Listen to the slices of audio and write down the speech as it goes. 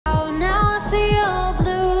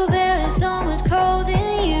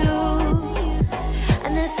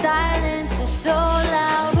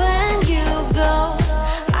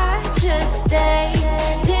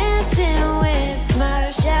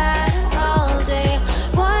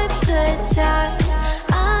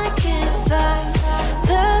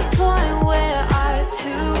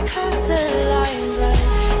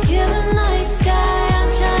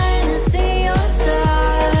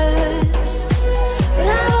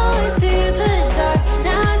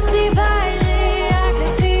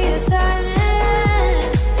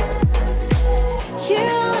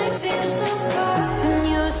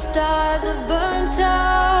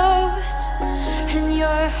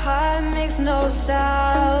go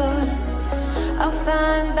south, I'll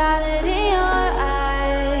find valid in your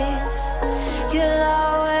eyes. You'll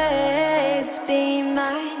always be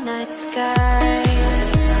my night sky.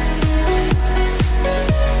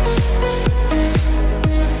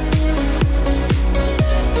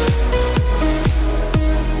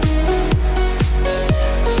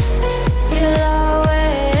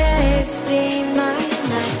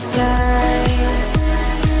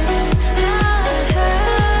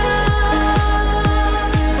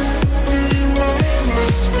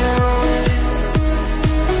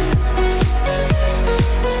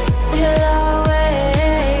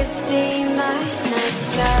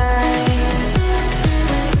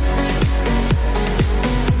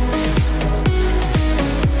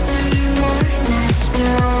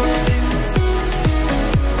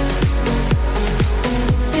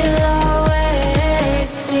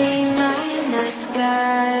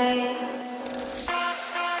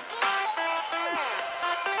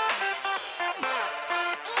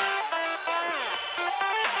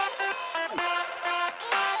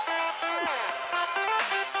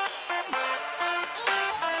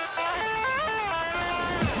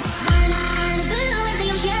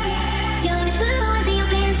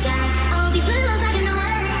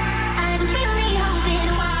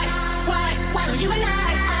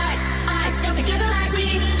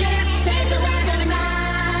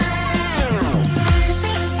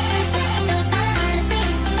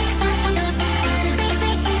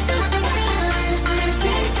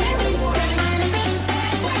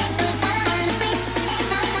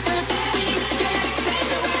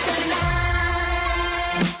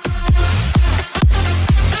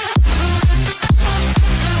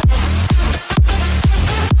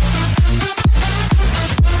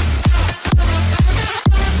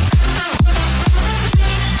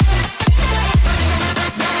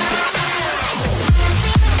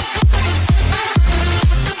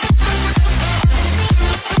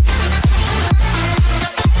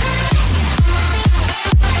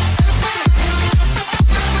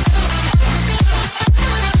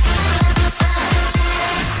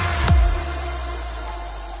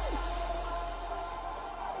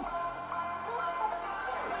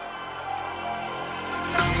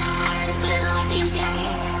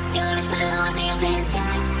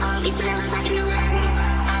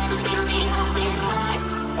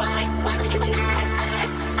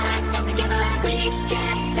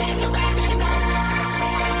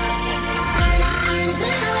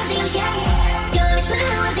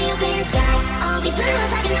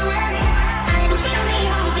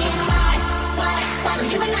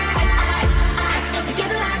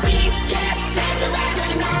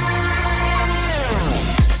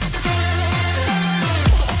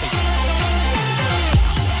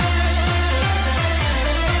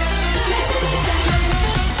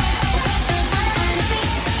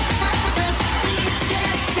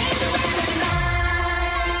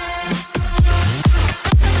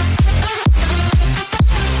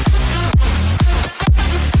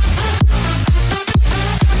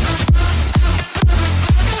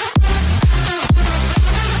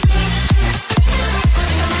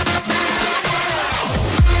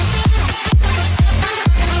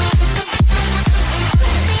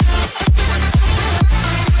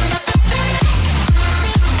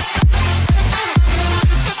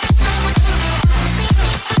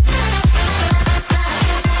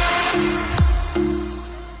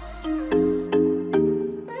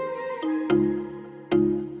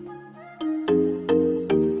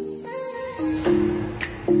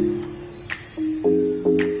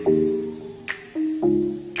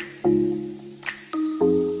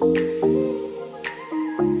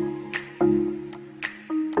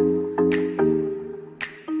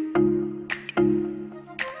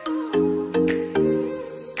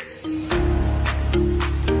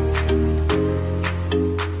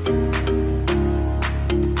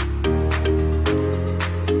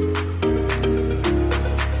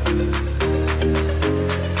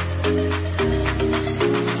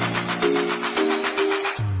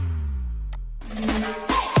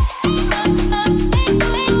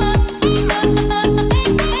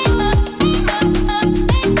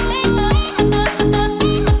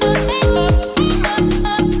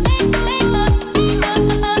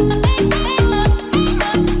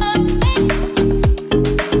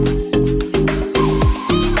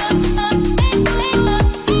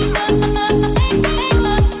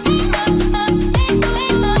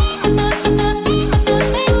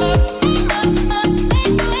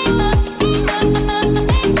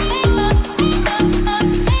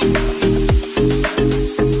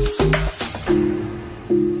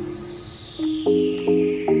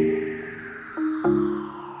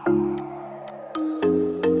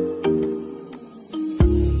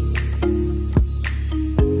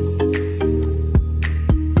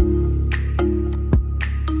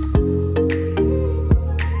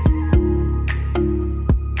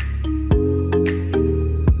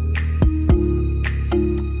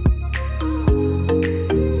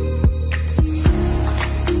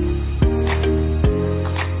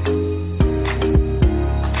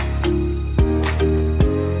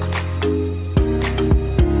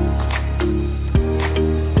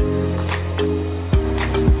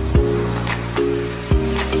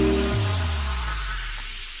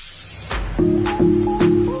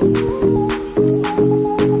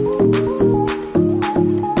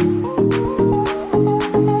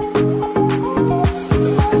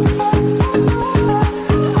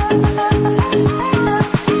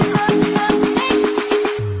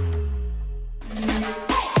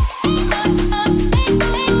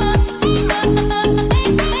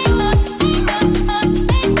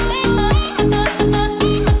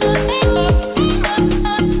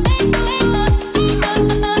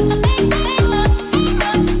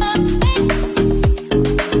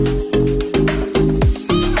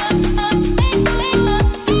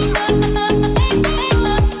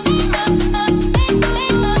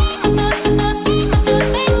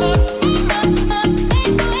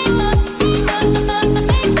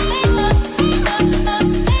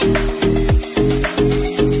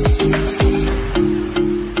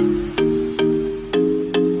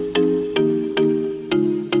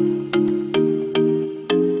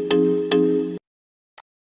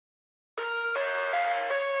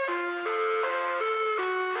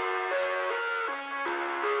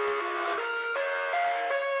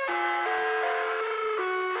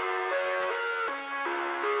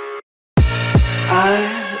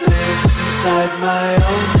 inside my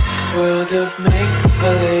own world of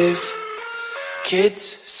make-believe. Kids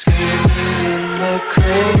screaming in their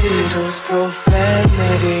cradles,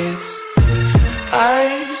 profanities.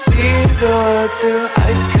 I see the world through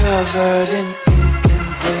ice covered in ink and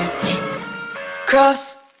bleach.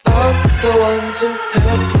 Cross out the ones who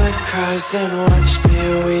heard my cries and watched me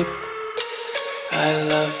weep. I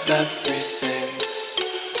love everything.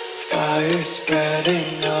 Fire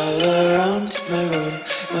spreading all around my room.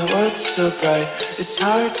 My world's so bright, it's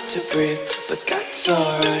hard to breathe, but that's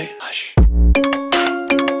alright. Hush.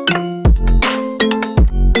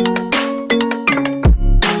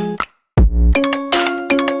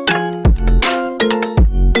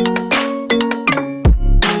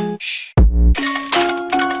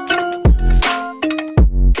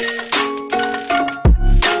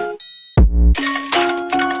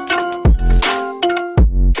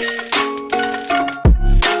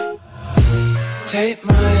 Take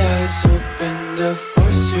my eyes open to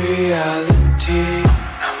force reality.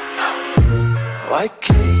 Why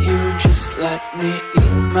can't you just let me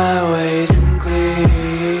eat my weight in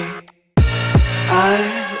glee? I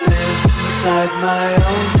live inside my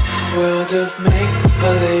own world of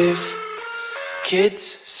make-believe. Kids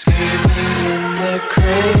screaming in their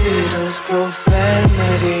cradles,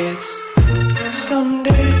 profanities. Some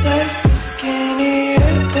days I feel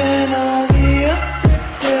skinnier than all the other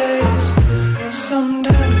days.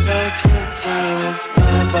 Sometimes I can't tell if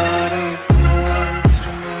my body belongs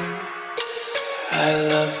to me. I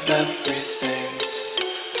love everything.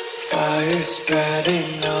 Fire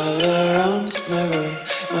spreading all around my room.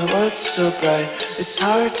 My world's so bright, it's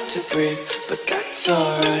hard to breathe, but that's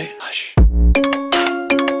alright. Hush.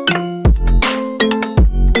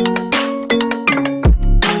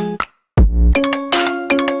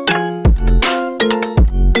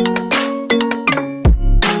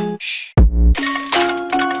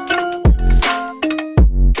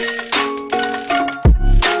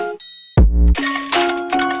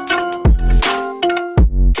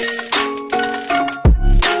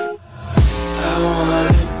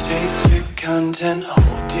 Content,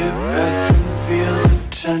 hold your breath and feel the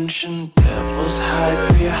tension. Devils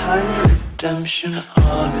hide behind redemption.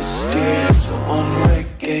 Honesty is a one-way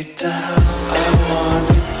gate to hell. I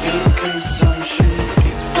wanna taste consumption.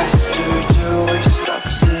 Be faster to waste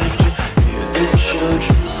oxygen. Hear the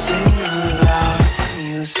children sing aloud. It's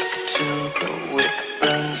music till the wick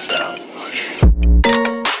burns out.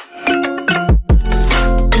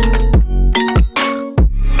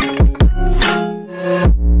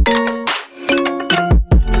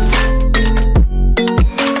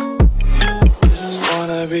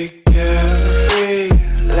 Be carefree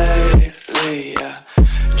lately, yeah.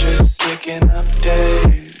 Just kicking up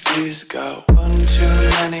daisies. Got one too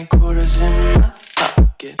many quarters in my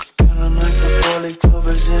pockets. Counting like the four-leaf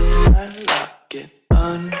clovers in my locket.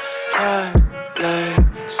 Untied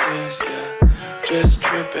laces, yeah. Just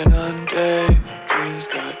tripping on daydreams.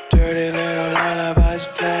 Got dirty little lullabies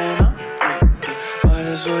playing on repeat. Might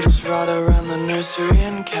as well just ride around the nursery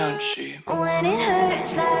and count sheep. When it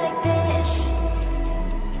hurts like this,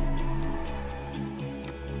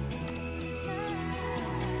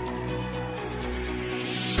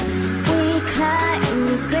 climb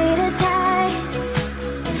the greatest heights,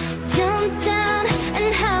 jump down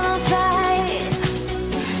and have a fight.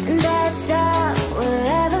 And that's all we'll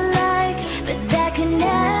ever like, but that can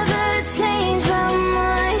never change my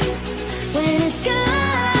mind. When it's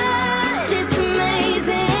good, it's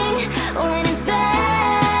amazing. When it's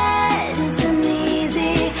bad, it's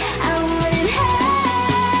uneasy. I wouldn't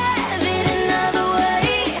have it another way.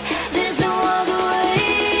 There's no other way,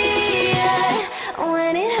 yeah.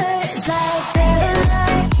 When it hurts like this,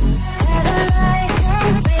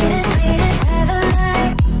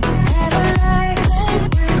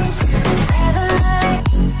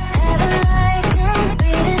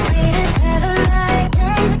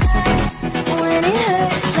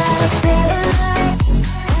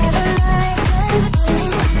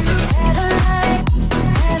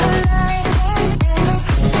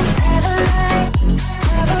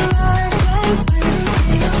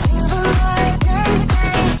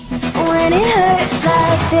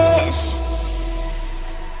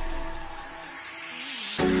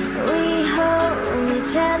 we hold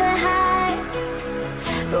each other high,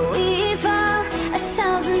 but we fall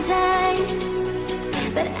 1,000 times.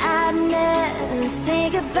 But I'd never say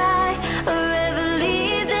goodbye or